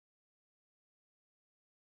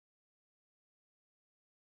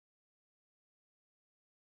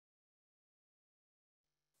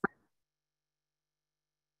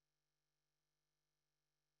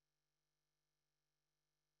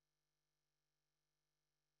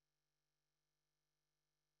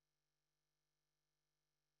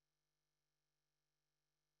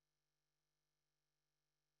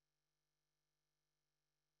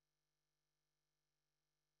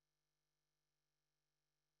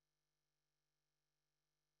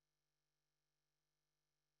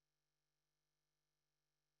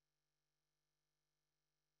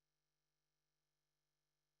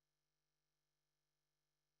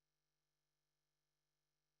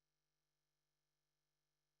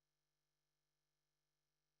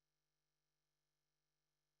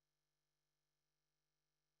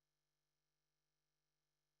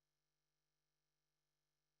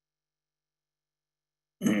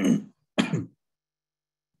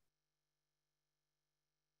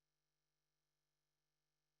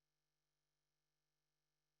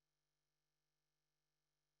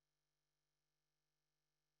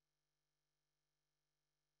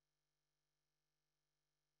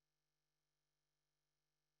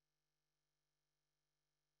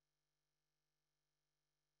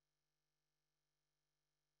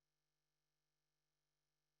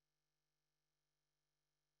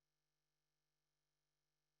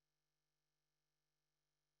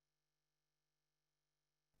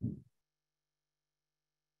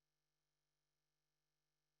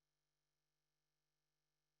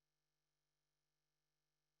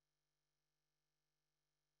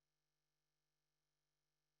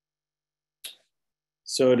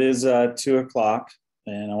So it is 2 o'clock,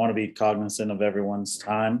 and I want to be cognizant of everyone's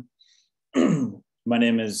time. My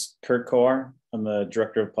name is Kurt Koar. I'm the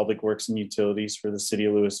Director of Public Works and Utilities for the City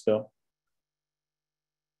of Louisville.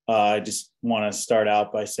 I just want to start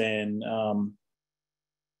out by saying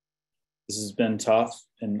this has been tough,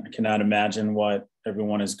 and I cannot imagine what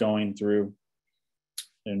everyone is going through.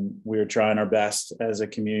 And we're trying our best as a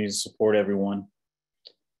community to support everyone.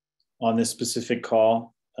 On this specific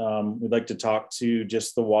call, we'd like to talk to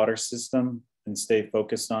just the water system and stay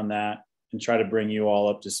focused on that and try to bring you all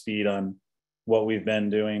up to speed on what we've been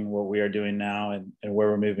doing, what we are doing now, and where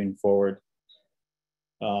we're moving forward.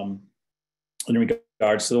 In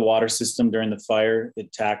regards to the water system during the fire,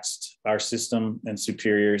 it taxed our system and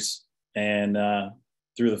superiors. And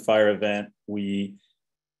through the fire event, we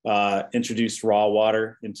introduced raw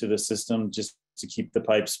water into the system just to keep the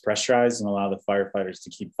pipes pressurized and allow the firefighters to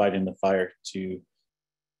keep fighting the fire to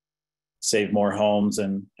save more homes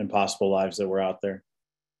and possible lives that were out there.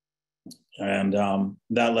 And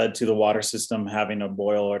that led to the water system having a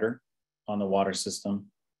boil order on the water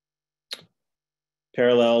system.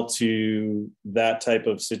 Parallel to that type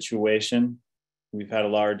of situation, we've had a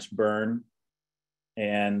large burn.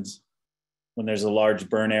 And when there's a large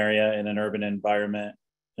burn area in an urban environment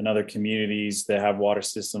and other communities that have water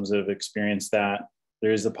systems that have experienced that,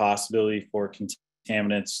 there is a possibility for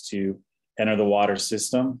contaminants to enter the water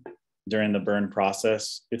system during the burn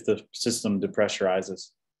process if the system depressurizes.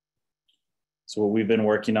 So what we've been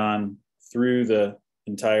working on through the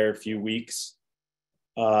entire few weeks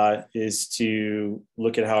is to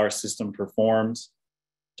look at how our system performed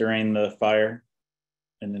during the fire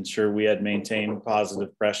and ensure we had maintained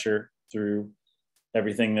positive pressure through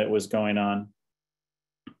everything that was going on.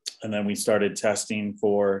 And then we started testing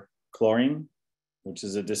for chlorine, which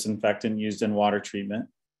is a disinfectant used in water treatment.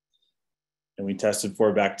 And we tested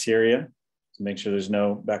for bacteria to make sure there's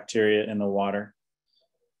no bacteria in the water.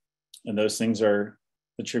 And those things are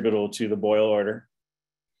attributable to the boil order.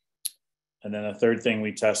 And then the third thing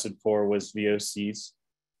we tested for was VOCs,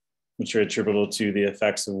 which are attributable to the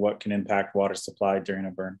effects of what can impact water supply during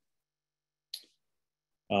a burn.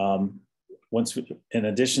 In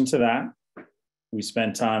addition to that, we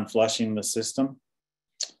spent time flushing the system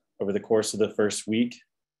over the course of the first week,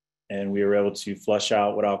 and we were able to flush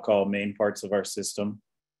out what I'll call main parts of our system.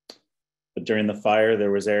 But during the fire,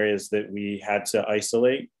 there was areas that we had to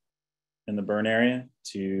isolate in the burn area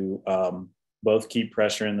to both keep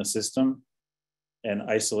pressure in the system and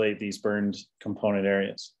isolate these burned component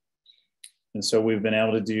areas. And so we've been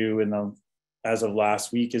able to do as of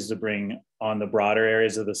last week is to bring on the broader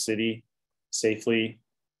areas of the city safely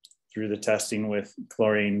through the testing with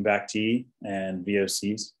chlorine bacteria and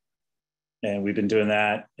VOCs. And we've been doing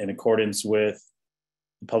that in accordance with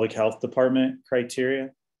the public health department criteria,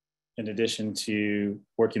 in addition to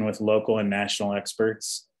working with local and national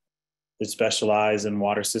experts that specialize in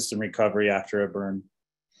water system recovery after a burn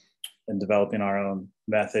and developing our own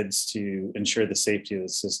methods to ensure the safety of the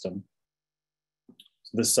system.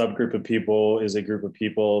 So this subgroup of people is a group of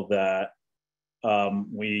people that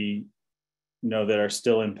we know that are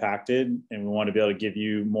still impacted, and we want to be able to give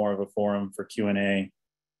you more of a forum for Q&A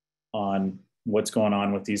on what's going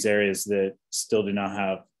on with these areas that still do not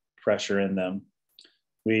have pressure in them.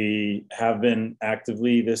 We have been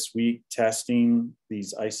actively this week testing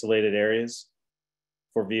these isolated areas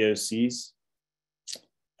for VOCs.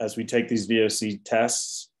 As we take these VOC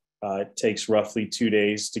tests, it takes roughly 2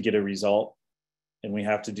 days to get a result, and we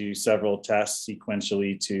have to do several tests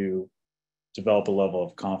sequentially to develop a level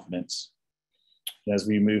of confidence. As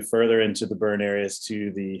we move further into the burn areas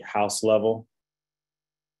to the house level,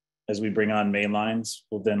 as we bring on main lines,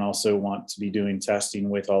 we'll then also want to be doing testing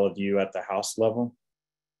with all of you at the house level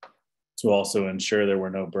to also ensure there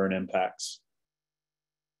were no burn impacts.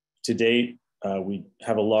 To date, we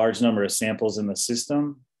have a large number of samples in the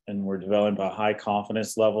system, and we're developing a high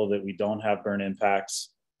confidence level that we don't have burn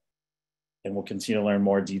impacts and we'll continue to learn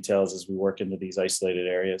more details as we work into these isolated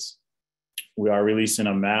areas. We are releasing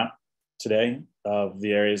a map today of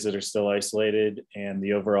the areas that are still isolated and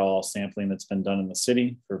the overall sampling that's been done in the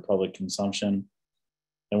city for public consumption.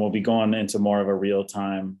 And we'll be going into more of a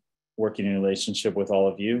real-time working relationship with all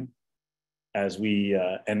of you as we,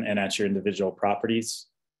 and at your individual properties,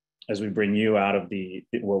 as we bring you out of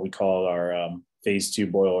what we call our phase 2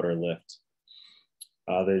 boil order lift.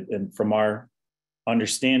 And from our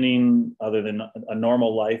understanding, other than a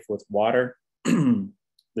normal life with water,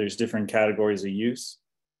 there's different categories of use.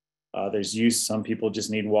 There's use, some people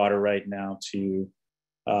just need water right now to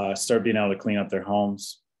start being able to clean up their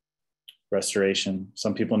homes. Restoration,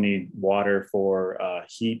 some people need water for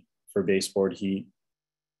heat, for baseboard heat.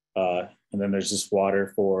 And then there's just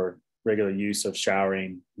water for regular use of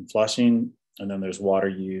showering and flushing. And then there's water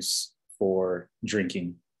use for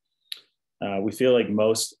drinking. We feel like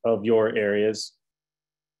most of your areas,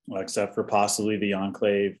 except for possibly the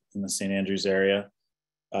enclave in the St. Andrews area,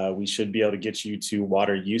 we should be able to get you to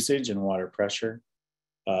water usage and water pressure.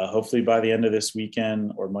 Hopefully by the end of this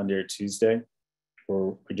weekend or Monday or Tuesday.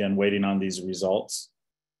 We're again waiting on these results.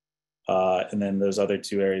 And then those other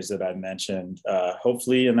 2 areas that I mentioned,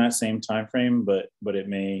 hopefully in that same time frame, but it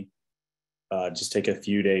may just take a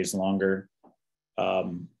few days longer,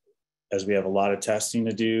 as we have a lot of testing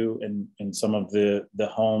to do in some of the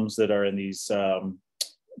homes that are in these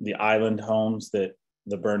the island homes that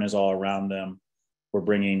the burn is all around them. We're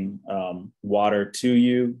bringing water to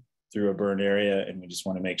you through a burn area, and we just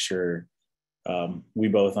want to make sure we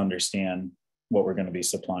both understand what we're going to be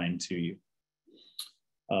supplying to you.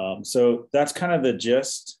 So that's kind of the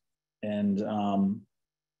gist. And I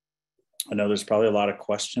know there's probably a lot of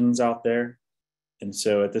questions out there. And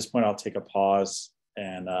so at this point, I'll take a pause,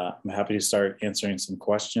 and I'm happy to start answering some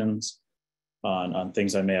questions on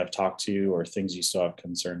things I may have talked to or things you still have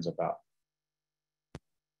concerns about.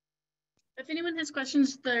 If anyone has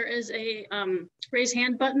questions, there is a raise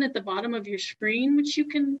hand button at the bottom of your screen, which you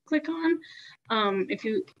can click on. If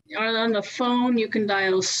you are on the phone, you can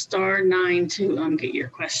dial *9 to get your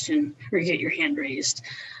question or get your hand raised.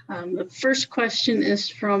 The first question is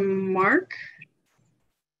from Mark.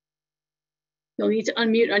 You'll need to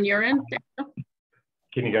unmute on your end.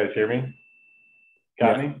 Can you guys hear me?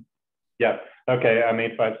 Got me? Yeah. Okay, I'm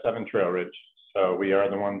 857 Trail Ridge. So we are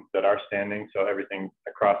the ones that are standing. So everything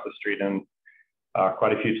across the street and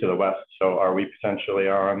quite a few to the west. So are we potentially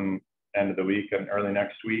on end of the week and early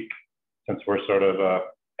next week, since we're sort of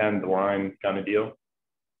end line kind of deal?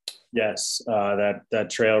 Yes, that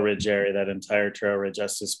Trail Ridge area, that entire Trail Ridge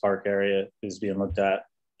Estes Park area is being looked at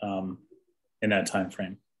in that time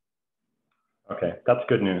frame. Okay, that's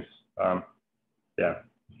good news. Yeah.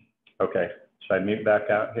 Okay, should I mute back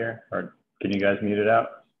out here, or can you guys mute it out?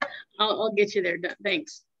 I'll get you there.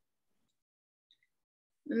 Thanks.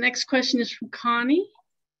 The next question is from Connie.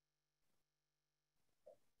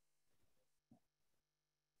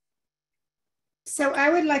 So I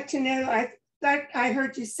would like to know, I thought I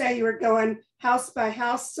heard you say you were going house by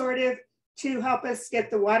house sort of to help us get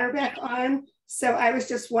the water back on. So I was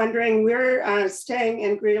just wondering, we're staying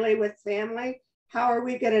in Greeley with family. How are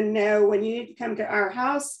we going to know when you need to come to our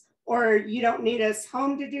house, or you don't need us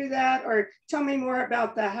home to do that? Or tell me more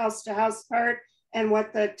about the house to house part and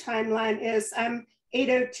what the timeline is. I'm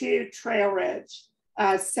 802 Trail Ridge.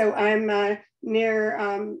 So I'm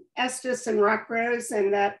near Estes and Rock Rose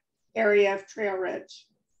and that area of Trail Ridge.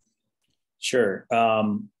 Sure.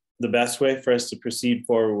 The best way for us to proceed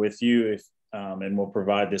forward with you, and we'll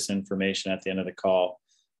provide this information at the end of the call,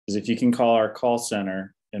 is if you can call our call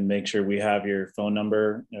center and make sure we have your phone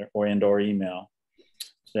number or email.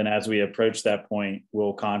 Then as we approach that point,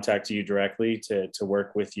 we'll contact you directly to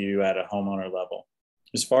work with you at a homeowner level.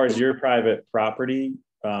 As far as your private property,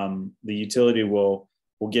 the utility will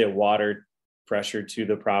get water pressure to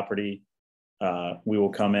the property. We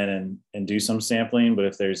will come in and do some sampling, but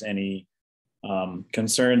if there's any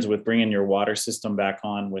concerns with bringing your water system back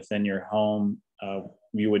on within your home,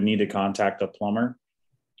 you would need to contact a plumber.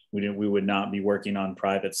 We would not be working on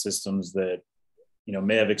private systems that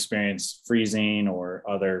may have experienced freezing or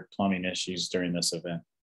other plumbing issues during this event.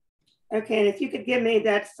 Okay, and if you could give me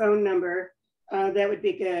that phone number, that would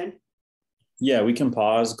be good. Yeah, we can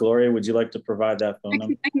pause. Gloria, would you like to provide that phone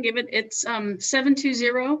number? I can give it. It's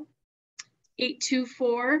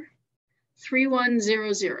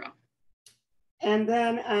 720-824-3100. And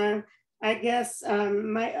then I guess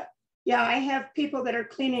I have people that are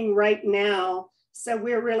cleaning right now. So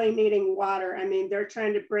we're really needing water. I mean, they're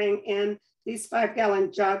trying to bring in these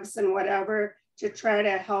 5-gallon jugs and whatever to try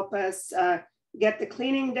to help us get the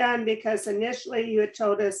cleaning done, because initially you had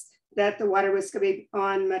told us that the water was going to be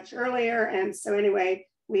on much earlier. And so anyway,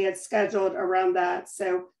 we had scheduled around that.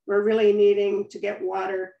 So we're really needing to get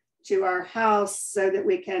water to our house so that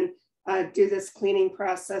we can do this cleaning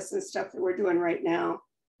process and stuff that we're doing right now.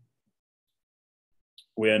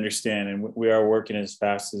 We understand, and we are working as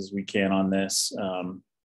fast as we can on this.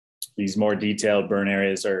 These more detailed burn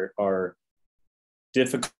areas are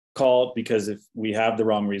difficult because if we have the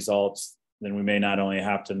wrong results, then we may not only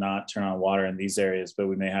have to not turn on water in these areas, but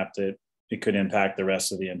we may have to, it could impact the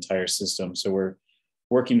rest of the entire system. So we're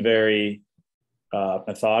working very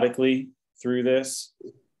methodically through this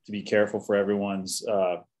to be careful for everyone's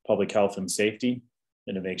public health and safety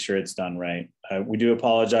and to make sure it's done right. We do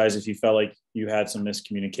apologize if you felt like you had some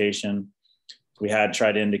miscommunication. We had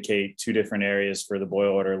tried to indicate 2 different areas for the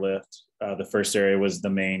boil order lift. The first area was the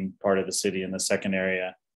main part of the city, and the second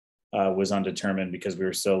area was undetermined because we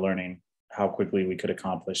were still learning how quickly we could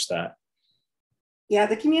accomplish that. Yeah,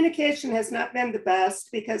 the communication has not been the best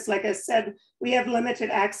because, like I said, we have limited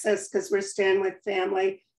access because we're staying with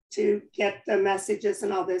family to get the messages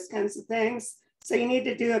and all those kinds of things. So you need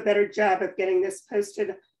to do a better job of getting this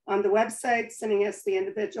posted on the website, sending us the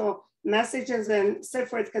individual messages and so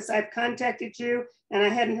forth, because I've contacted you and I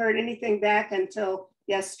hadn't heard anything back until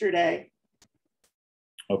yesterday.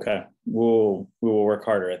 Okay, we will work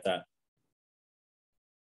harder at that.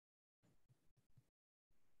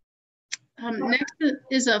 Next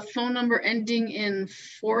is a phone number ending in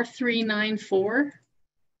 4394.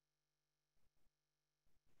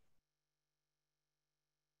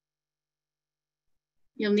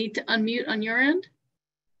 You'll need to unmute on your end.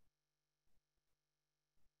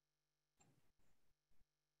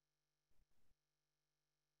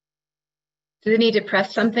 Do they need to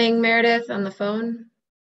press something, Meredith, on the phone?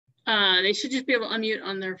 They should just be able to unmute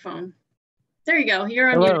on their phone. There you go.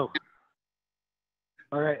 You're unmuted. Hello.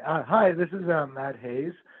 All right. Hi, this is Matt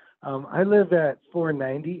Hayes. I live at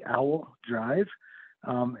 490 Owl Drive.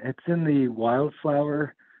 It's in the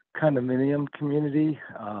Wildflower condominium community,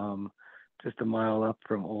 just a mile up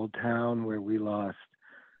from Old Town, where we lost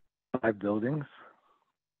 5 buildings.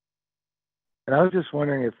 And I was just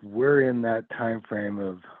wondering if we're in that time frame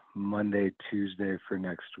of Monday, Tuesday for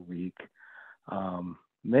next week,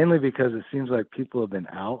 mainly because it seems like people have been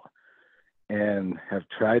out and have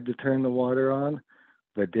tried to turn the water on,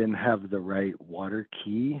 but didn't have the right water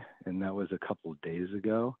key, and that was a couple of days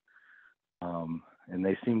ago. And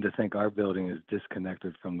they seem to think our building is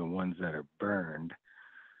disconnected from the ones that are burned.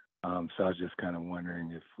 So I was just kind of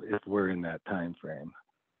wondering if we're in that time frame.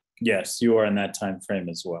 Yes, you are in that time frame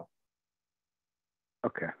as well.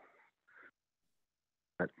 Okay.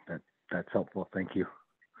 That's helpful. Thank you.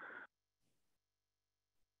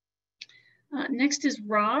 Next is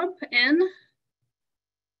Rob N.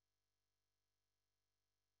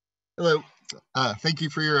 Hello. Thank you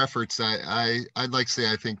for your efforts. I'd like to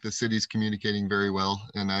say I think the city's communicating very well,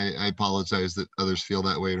 and I apologize that others feel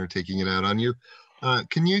that way and are taking it out on you.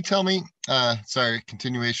 Can you tell me, sorry,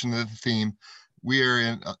 continuation of the theme, we are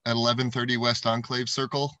at 1130 West Enclave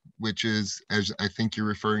Circle, which is, as I think you're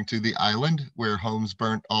referring to, the island where homes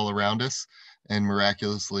burnt all around us, and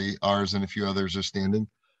miraculously ours and a few others are standing.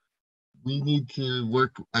 We need to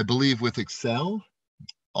work, I believe, with Excel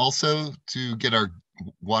also to get our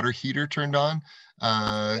water heater turned on.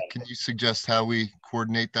 Can you suggest how we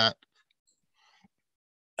coordinate that?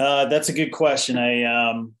 That's a good question.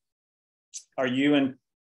 Are you in,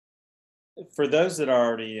 for those that are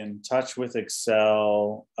already in touch with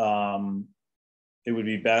Excel, it would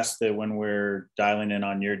be best that when we're dialing in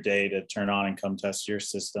on your day to turn on and come test your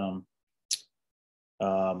system,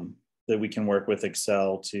 that we can work with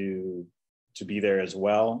Excel to be there as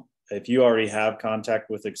well. If you already have contact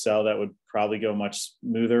with Excel, that would probably go much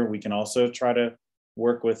smoother. We can also try to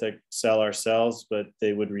work with Excel ourselves, but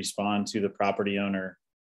they would respond to the property owner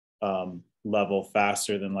level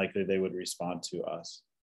faster than likely they would respond to us.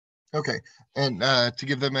 Okay, and to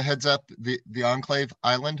give them a heads up, the Enclave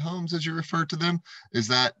Island homes, as you refer to them, is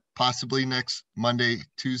that possibly next Monday,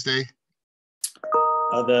 Tuesday?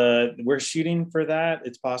 We're shooting for that.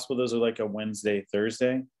 It's possible those are like a Wednesday,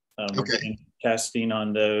 Thursday. We're getting testing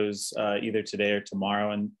on those either today or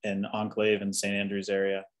tomorrow in Enclave and St. Andrews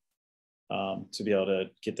area to be able to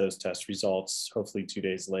get those test results, hopefully 2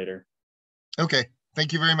 days later. Okay,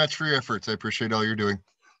 thank you very much for your efforts. I appreciate all you're doing.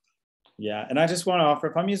 Yeah, and I just want to offer,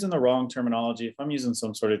 if I'm using the wrong terminology, if I'm using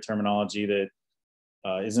some sort of terminology that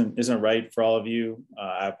isn't right for all of you,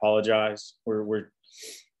 I apologize. We're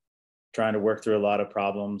trying to work through a lot of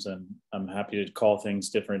problems, and I'm happy to call things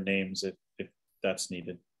different names if that's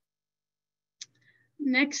needed.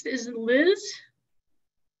 Next is Liz.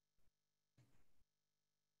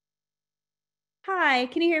 Hi,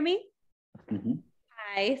 can you hear me? Mhm.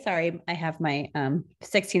 Hi, sorry, I have my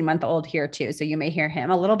 16-month-old here too, so you may hear him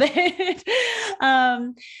a little bit. We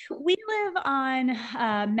live on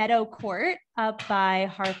Meadow Court up by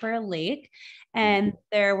Harper Lake, and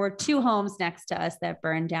there were 2 homes next to us that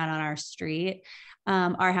burned down on our street.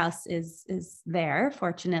 Our house is there,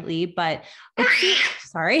 fortunately, but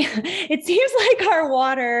sorry, it seems like our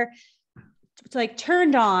water like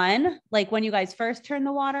turned on, like when you guys first turned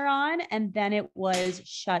the water on, and then it was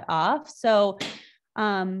shut off. So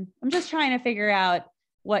I'm just trying to figure out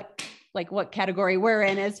what category we're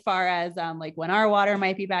in as far as like when our water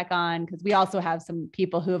might be back on, because we also have some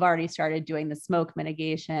people who have already started doing the smoke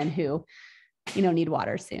mitigation who, need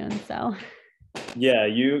water soon. So Yeah,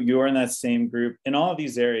 you're in that same group. In all of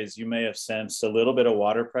these areas, you may have sensed a little bit of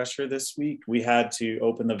water pressure this week. We had to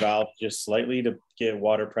open the valve just slightly to get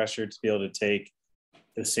water pressure to be able to take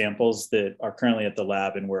the samples that are currently at the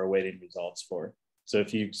lab and we're awaiting results for. So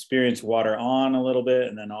if you experience water on a little bit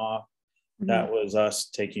and then off, that was us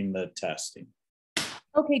taking the testing.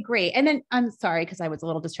 Okay, great. And then I'm sorry, because I was a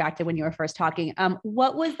little distracted when you were first talking.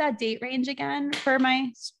 What was that date range again for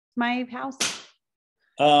my house?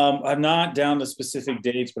 I'm not down to specific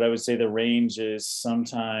dates, but I would say the range is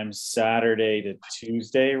sometimes Saturday to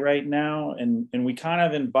Tuesday right now. And we kind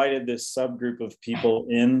of invited this subgroup of people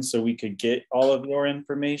in so we could get all of your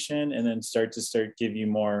information and then start give you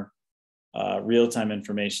more real-time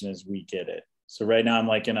information as we get it. So right now I'm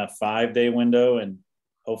like in a 5-day window, and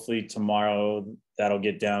hopefully tomorrow that'll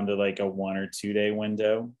get down to like a 1 or 2 day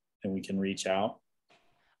window and we can reach out.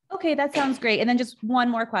 Okay, that sounds great. And then just one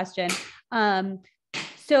more question.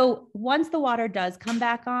 So once the water does come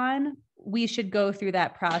back on, we should go through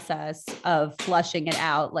that process of flushing it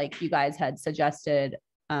out like you guys had suggested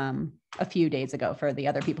a few days ago for the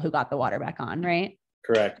other people who got the water back on, right?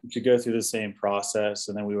 Correct. We should go through the same process.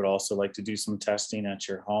 And then we would also like to do some testing at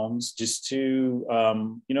your homes just to,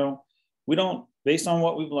 we don't, based on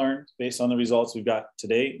what we've learned, based on the results we've got to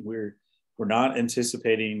date, we're not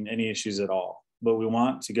anticipating any issues at all. But we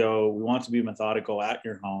want to be methodical at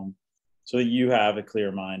your home so that you have a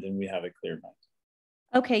clear mind and we have a clear mind.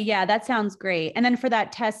 Okay, yeah, that sounds great. And then for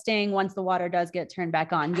that testing, once the water does get turned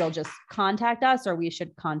back on, you'll just contact us, or we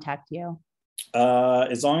should contact you?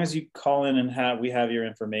 As long as you call in and we have your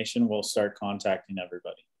information, we'll start contacting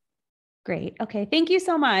everybody. Great. Okay, thank you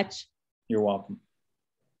so much. You're welcome.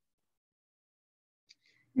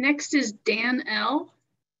 Next is Dan L.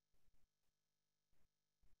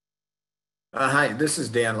 Hi, this is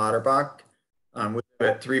Dan Lauterbach. We live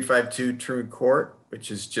at 352 Truman Court,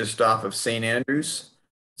 which is just off of St. Andrews,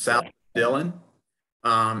 south of Dillon.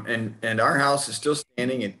 And our house is still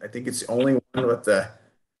standing. And I think it's the only one with a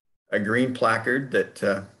green placard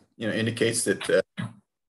that indicates that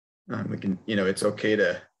we can, it's okay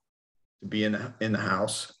to be in the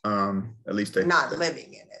house. At least not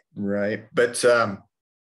living in it, right? But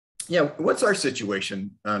what's our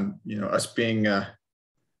situation? Us being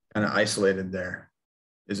kind of isolated there.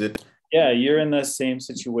 Is it? Yeah, you're in the same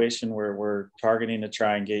situation where we're targeting to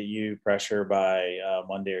try and get you pressure by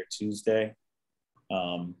Monday or Tuesday.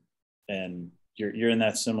 And you're in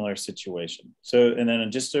that similar situation. So, and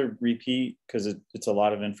then just to repeat, because it's a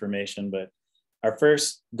lot of information, but our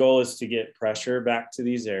first goal is to get pressure back to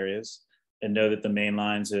these areas and know that the main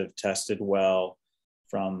lines have tested well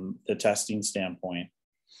from the testing standpoint.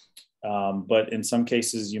 But in some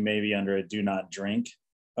cases, you may be under a do not drink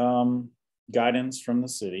guidance from the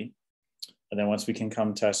city. And then once we can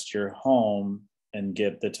come test your home and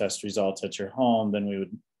get the test results at your home, then we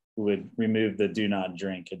would remove the do not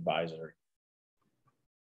drink advisory.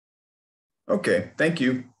 Okay, thank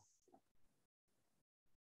you.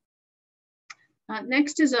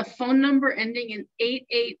 Next is a phone number ending in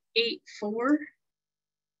 8884.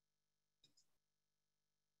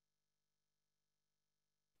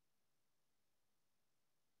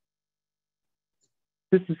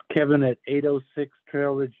 This is Kevin at 806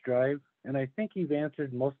 Trail Ridge Drive, and I think you've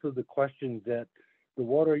answered most of the questions. That the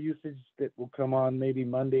water usage that will come on maybe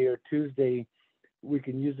Monday or Tuesday, we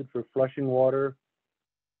can use it for flushing water,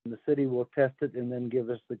 and the city will test it and then give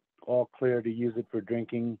us the all clear to use it for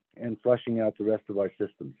drinking and flushing out the rest of our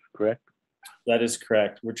systems, correct? That is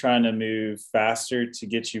correct. We're trying to move faster to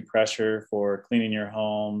get you pressure for cleaning your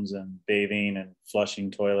homes and bathing and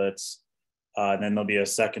flushing toilets. And then there'll be a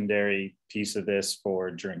secondary piece of this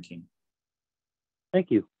for drinking.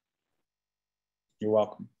 Thank you. You're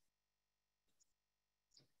welcome.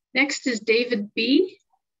 Next is David B.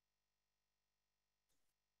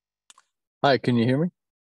 Hi, can you hear me?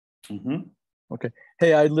 Mm-hmm. Okay.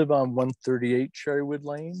 Hey, I live on 138 Cherrywood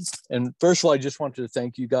Lane. And first of all, I just wanted to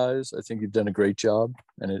thank you guys. I think you've done a great job,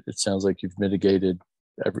 and it sounds like you've mitigated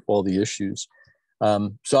all the issues.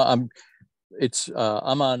 So I'm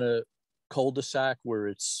on a cul-de-sac where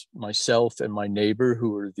it's myself and my neighbor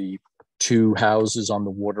who are the two houses on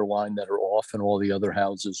the water line that are off, and all the other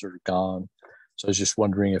houses are gone. So I was just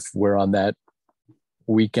wondering if we're on that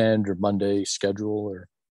weekend or Monday schedule, or.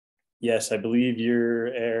 Yes, I believe your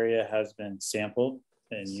area has been sampled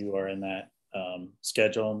and you are in that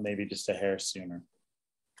schedule, maybe just a hair sooner.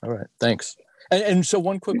 All right, thanks. And so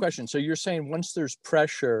one quick question. So you're saying once there's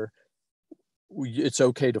pressure, it's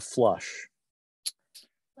okay to flush?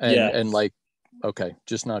 And like, okay,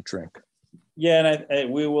 just not drink. Yeah,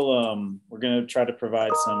 and we will, we're gonna try to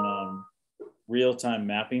provide some real-time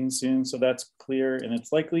mapping soon, so that's clear. And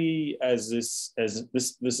it's likely as this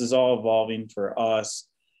is all evolving for us,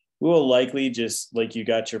 we will likely, just like you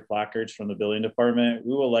got your placards from the building department,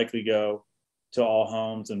 we will likely go to all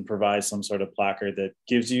homes and provide some sort of placard that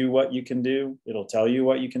gives you what you can do. It'll tell you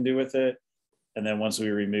what you can do with it. And then once we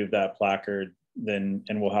remove that placard, then,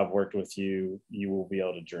 and we'll have worked with you, you will be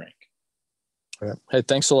able to drink. All right. Hey,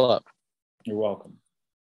 thanks a lot. You're welcome.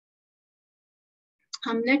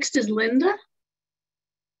 Next is Linda.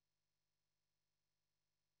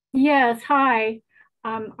 Yes, hi.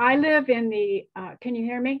 I live in the, can you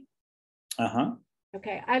hear me? Uh-huh.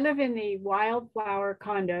 Okay, I live in the Wildflower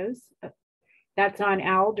condos. That's on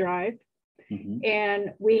Owl Drive. Mm-hmm.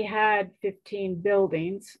 And we had 15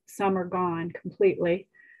 buildings. Some are gone completely.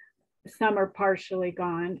 Some are partially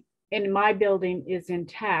gone. And my building is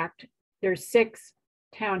intact. There's 6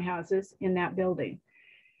 townhouses in that building.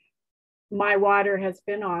 My water has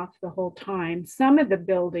been off the whole time. Some of the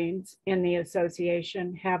buildings in the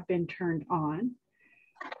association have been turned on.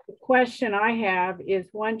 The question I have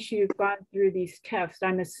is, once you've gone through these tests,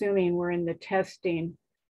 I'm assuming we're in the testing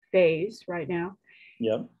phase right now.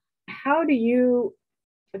 Yep. How do you,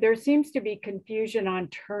 there seems to be confusion on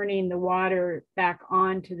turning the water back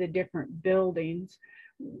on to the different buildings.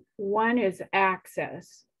 One is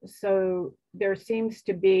access. So there seems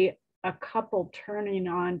to be a couple turning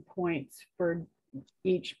on points for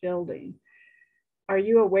each building. Are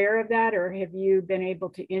you aware of that, or have you been able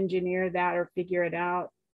to engineer that or figure it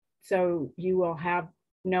out so you will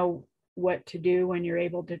know what to do when you're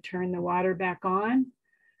able to turn the water back on?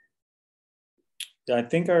 I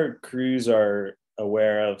think our crews are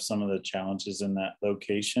aware of some of the challenges in that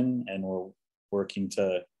location, and we're working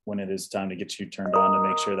to, when it is time to get you turned on, to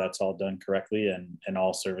make sure that's all done correctly and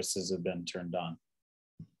all services have been turned on.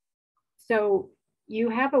 So you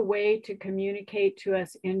have a way to communicate to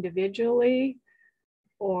us individually,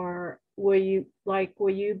 or should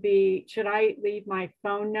I leave my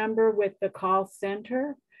phone number with the call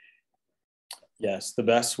center? Yes, the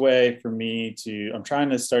best way for me I'm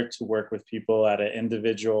trying to start to work with people at an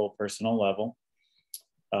individual personal level.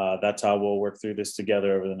 That's how we'll work through this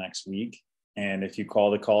together over the next week. And if you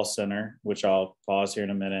call the call center, which I'll pause here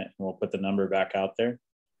in a minute, and we'll put the number back out there, it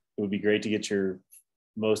would be great to get your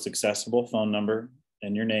most accessible phone number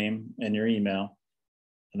and your name and your email,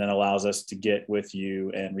 and then allows us to get with you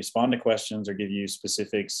and respond to questions or give you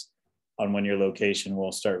specifics on when your location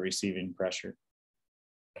will start receiving pressure.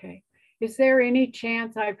 Okay. Is there any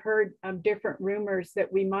chance, I've heard different rumors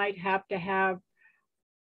that we might have to have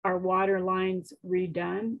our water lines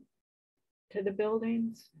redone to the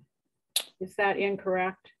buildings? Is that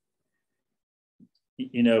incorrect?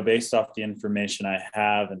 You know, based off the information I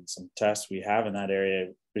have and some tests we have in that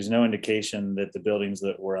area, there's no indication that the buildings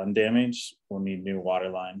that were undamaged will need new water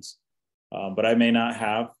lines. But I may not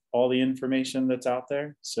have all the information that's out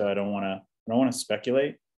there, so I don't want to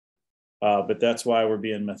speculate. But that's why we're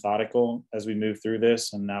being methodical as we move through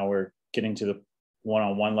this, and now we're getting to the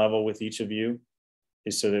one-on-one level with each of you,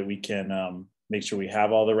 is so that we can make sure we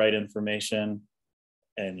have all the right information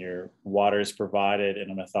and your water is provided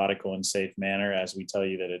in a methodical and safe manner as we tell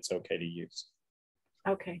you that it's okay to use.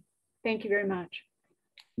 Okay, thank you very much.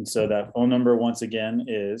 And so that phone number, once again,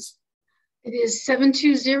 is? It is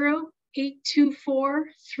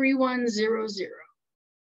 720-824-3100.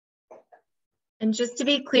 And just to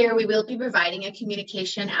be clear, we will be providing a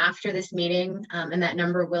communication after this meeting, and that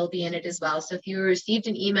number will be in it as well. So if you received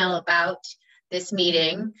an email about this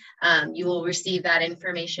meeting, you will receive that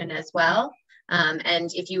information as well.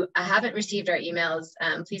 And if you haven't received our emails,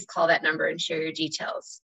 please call that number and share your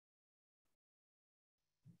details.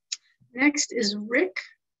 Next is Rick.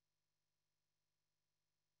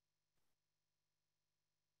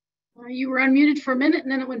 You were unmuted for a minute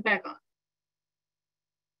and then it went back on.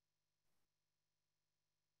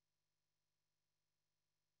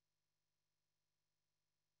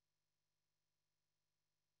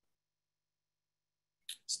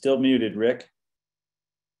 Still muted, Rick.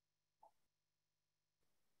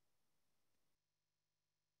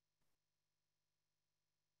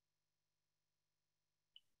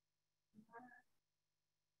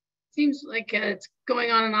 Seems like it's going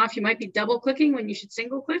on and off. You might be double clicking when you should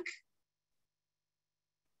single click.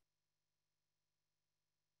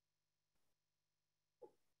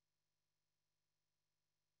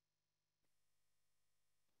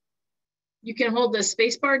 You can hold the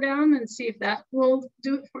space bar down and see if that will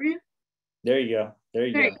do it for you. There you go. There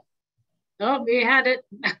you go. Oh, we had it.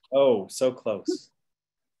 Oh, so close.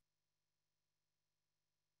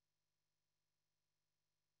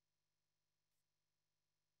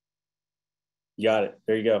 You got it.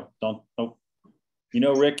 There you go. Don't. You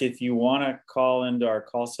know, Rick, if you want to call into our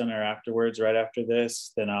call center afterwards, right after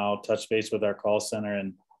this, then I'll touch base with our call center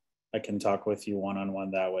and I can talk with you one-on-one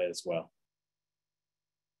that way as well.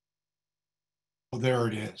 Well, there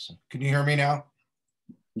it is. Can you hear me now?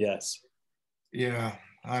 Yes. Yeah,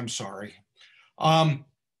 I'm sorry.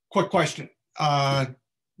 Quick question. Live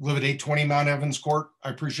at 820 Mount Evans Court. I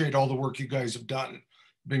appreciate all the work you guys have done.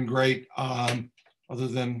 Been great. Other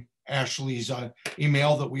than Ashley's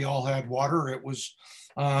email that we all had water, it was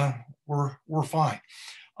we're fine.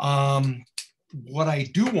 What I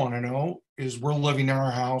do want to know is we're living in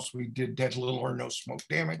our house. We did little or no smoke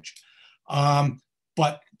damage,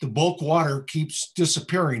 but the bulk water keeps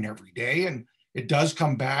disappearing every day, and it does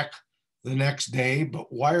come back the next day.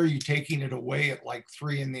 But why are you taking it away at like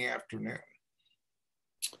 3 in the afternoon?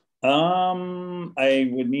 I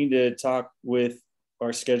would need to talk with our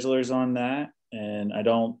schedulers on that, and I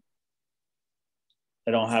don't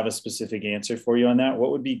have a specific answer for you on that. What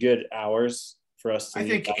would be good hours for us to I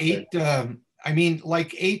think 8 I mean,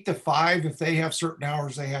 like 8 to 5, if they have certain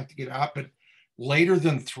hours they have to get out, but later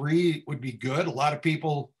than 3 would be good. A lot of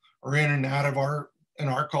people are in and out of our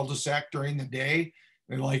cul-de-sac during the day.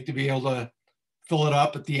 They like to be able to fill it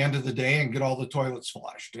up at the end of the day and get all the toilets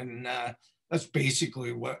flushed. And that's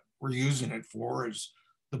basically what we're using it for, is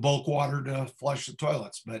the bulk water to flush the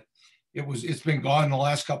toilets. But it's been gone the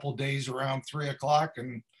last couple of days around 3 o'clock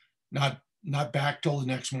and not back till the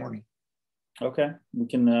next morning. Okay, we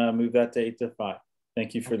can move that to 8 to 5.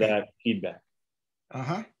 Thank you for that feedback.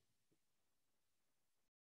 Uh-huh.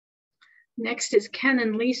 Next is Ken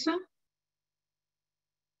and Lisa.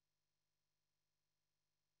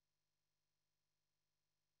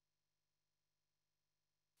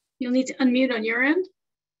 You'll need to unmute on your end.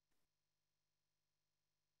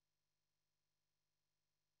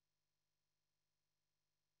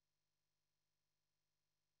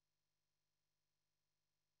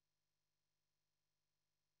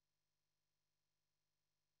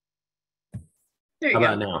 How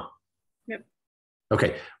about now? Yep.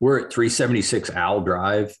 Okay, we're at 376 Owl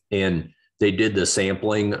Drive, and they did the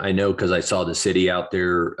sampling. I know because I saw the city out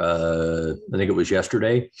there, I think it was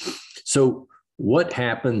yesterday. So what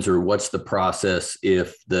happens, or what's the process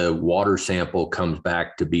if the water sample comes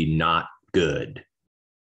back to be not good?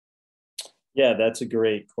 Yeah, that's a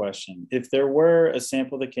great question. If there were a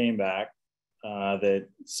sample that came back that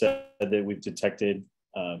said that we've detected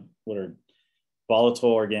what are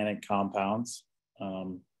volatile organic compounds,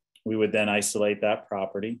 we would then isolate that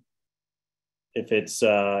property. If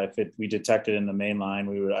we detect it in the main line,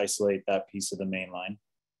 we would isolate that piece of the main line.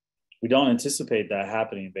 We don't anticipate that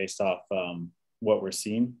happening based off what we're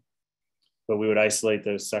seeing, but we would isolate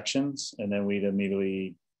those sections, and then we'd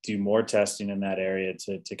immediately do more testing in that area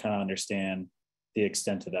to kind of understand the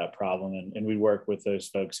extent of that problem. And we work with those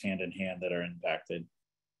folks hand in hand that are impacted.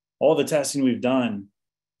 All the testing we've done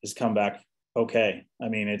has come back okay. I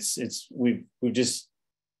mean, we've just,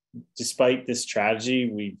 despite this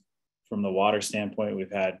tragedy, from the water standpoint,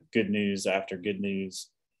 we've had good news after good news,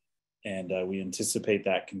 and we anticipate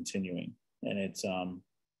that continuing. And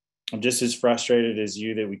I'm just as frustrated as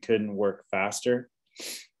you that we couldn't work faster,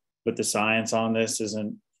 but the science on this is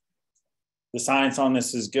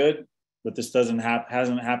good, but this hasn't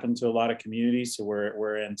happened to a lot of communities. So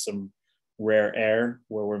we're in some rare air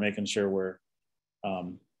where we're making sure we're,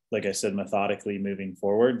 like I said, methodically moving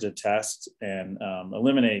forward to test and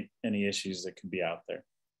eliminate any issues that could be out there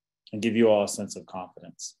and give you all a sense of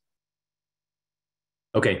confidence.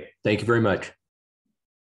 Okay, thank you very much.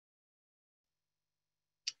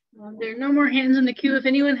 There are no more hands in the queue. If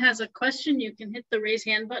anyone has a question, you can hit the raise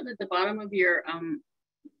hand button at the bottom of your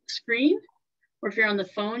screen, or if you're on the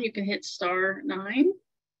phone, you can hit *9.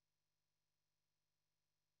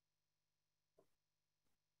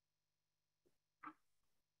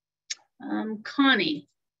 Connie.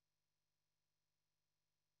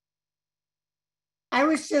 I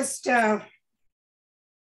was just, did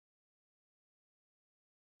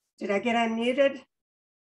I get unmuted?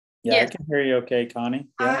 Yeah, Yes. I can hear you okay, Connie.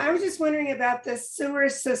 Yeah. I was just wondering about the sewer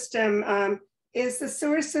system. Is the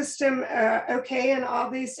sewer system okay in all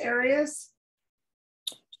these areas?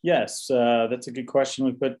 Yes, that's a good question.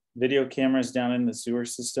 We put video cameras down in the sewer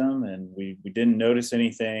system, and we didn't notice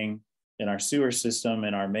anything in our sewer system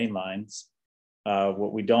in our main lines.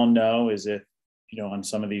 What we don't know is if, on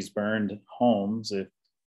some of these burned homes, if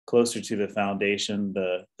closer to the foundation,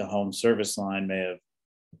 the home service line may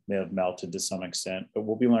have melted to some extent, but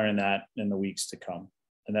we'll be learning that in the weeks to come.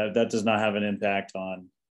 And that does not have an impact on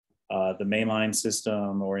the mainline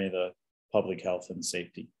system or any of the public health and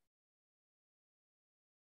safety.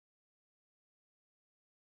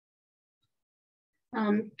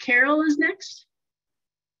 Carol is next.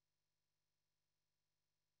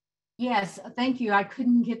 Yes, thank you. I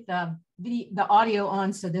couldn't get the audio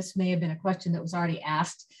on, so this may have been a question that was already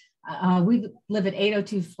asked. We live at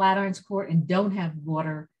 802 Flatirons Court and don't have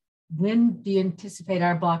water. When do you anticipate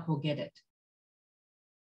our block will get it?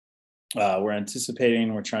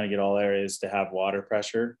 We're trying to get all areas to have water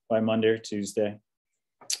pressure by Monday or Tuesday.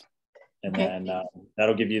 And then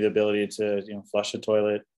that'll give you the ability to, flush a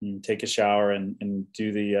toilet and take a shower and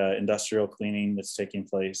do the industrial cleaning that's taking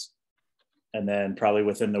place. And then probably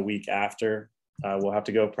within the week after, we'll have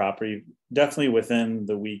to go property, definitely within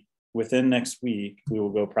next week, we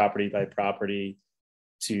will go property by property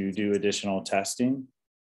to do additional testing.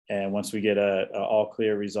 And once we get a all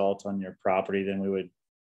clear result on your property, then we would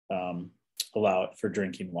allow it for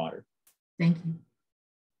drinking water. Thank you.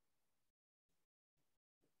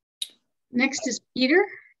 Next is Peter.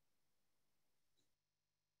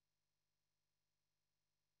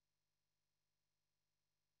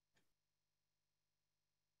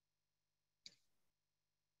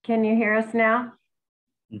 Can you hear us now?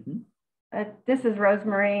 Mm-hmm. This is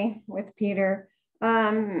Rosemary with Peter.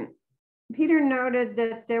 Peter noted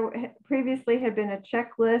that there previously had been a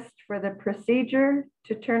checklist for the procedure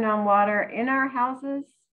to turn on water in our houses.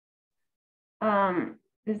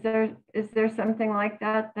 Is there something like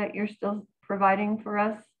that you're still providing for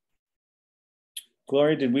us?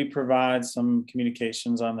 Gloria, did we provide some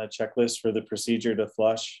communications on the checklist for the procedure to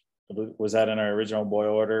flush? Was that in our original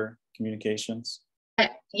boil order communications?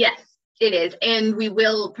 Yes, it is. And we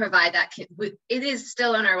will provide that. It is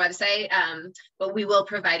still on our website, but we will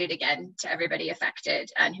provide it again to everybody affected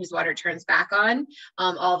and whose water turns back on,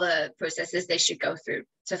 all the processes they should go through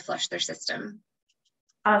to flush their system.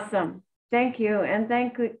 Awesome. Thank you. And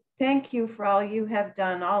thank you for all you have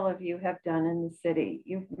done, all of you have done in the city.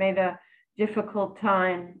 You've made a difficult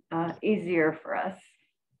time easier for us.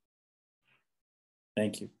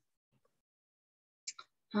 Thank you.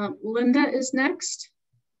 Linda is next.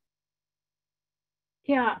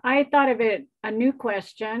 Yeah, I thought of it, a new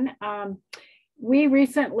question. We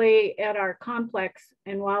recently at our complex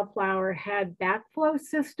in Wildflower had backflow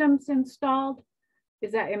systems installed.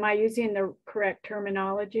 Am I using the correct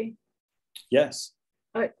terminology? Yes.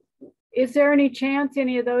 Is there any chance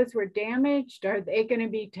any of those were damaged? Are they going to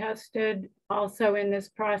be tested also in this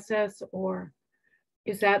process, or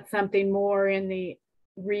is that something more in the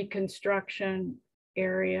reconstruction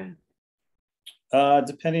area?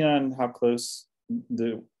 Depending on how close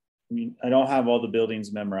I don't have all the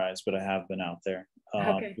buildings memorized, but I have been out there.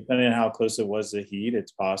 Okay. Depending on how close it was to heat,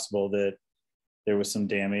 it's possible that there was some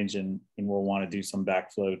damage, and we'll want to do some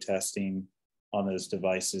backflow testing on those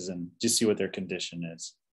devices and just see what their condition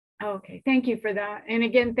is. Okay, thank you for that. And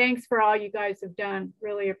again, thanks for all you guys have done.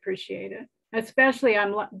 Really appreciate it. Especially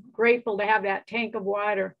I'm grateful to have that tank of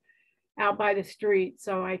water out by the street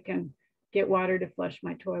so I can get water to flush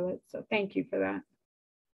my toilet. So thank you for that.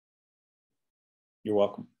 You're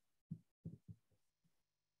welcome.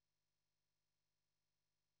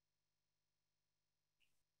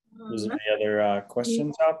 Is there any other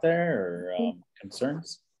questions out there or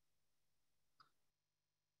concerns?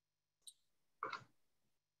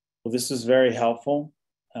 Well, this is very helpful.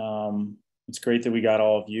 It's great that we got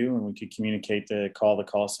all of you and we could communicate to call the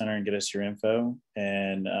call center and get us your info.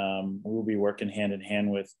 And we'll be working hand in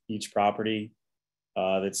hand with each property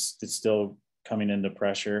that's still coming into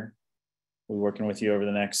pressure. We're working with you over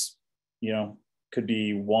the next, could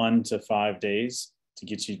be 1 to 5 days to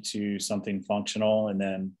get you to something functional, and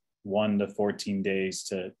then 1 to 14 days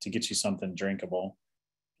to get you something drinkable.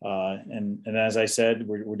 And as I said,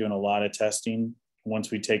 we're doing a lot of testing.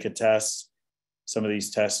 Once we take a test, some of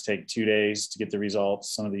these tests take 2 days to get the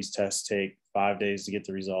results. Some of these tests take 5 days to get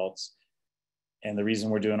the results. And the reason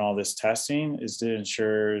we're doing all this testing is to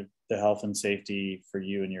ensure the health and safety for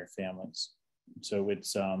you and your families. So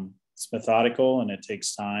it's methodical and it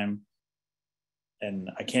takes time. And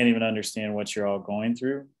I can't even understand what you're all going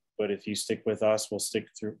through, but if you stick with us, we'll stick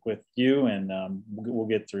through with you, and we'll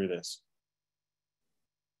get through this.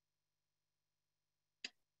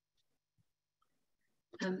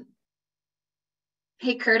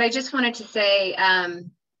 Hey, Kurt, I just wanted to say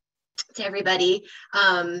to everybody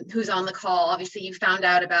who's on the call, obviously you found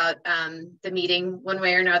out about the meeting one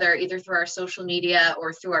way or another, either through our social media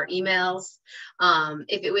or through our emails.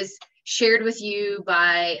 If it was shared with you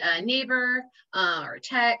by a neighbor or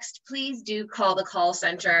text, please do call the call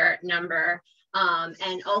center number.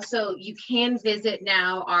 And also you can visit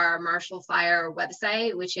now our Marshall Fire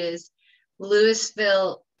website, which is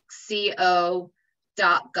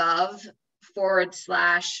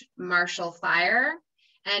louisvilleco.gov/Marshall Fire.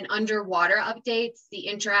 And under water updates, the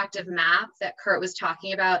interactive map that Kurt was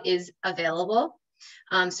talking about is available.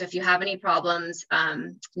 So if you have any problems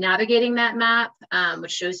navigating that map,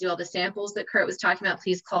 which shows you all the samples that Kurt was talking about,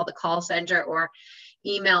 please call the call center or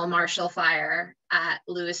email Marshall Fire at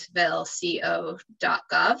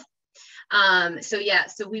louisvilleco.gov. So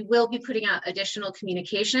we will be putting out additional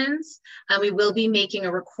communications, and we will be making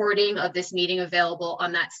a recording of this meeting available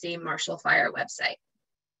on that same Marshall Fire website.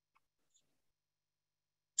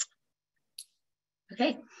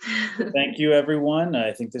 Okay. Thank you, everyone.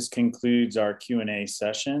 I think this concludes our Q&A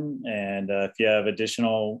session. And if you have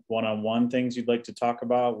additional one-on-one things you'd like to talk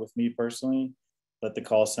about with me personally, let the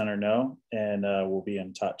call center know, and we'll be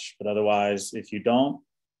in touch. But otherwise, if you don't,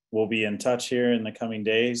 we'll be in touch here in the coming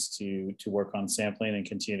days to work on sampling and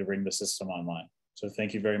continue to bring the system online. So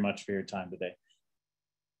thank you very much for your time today.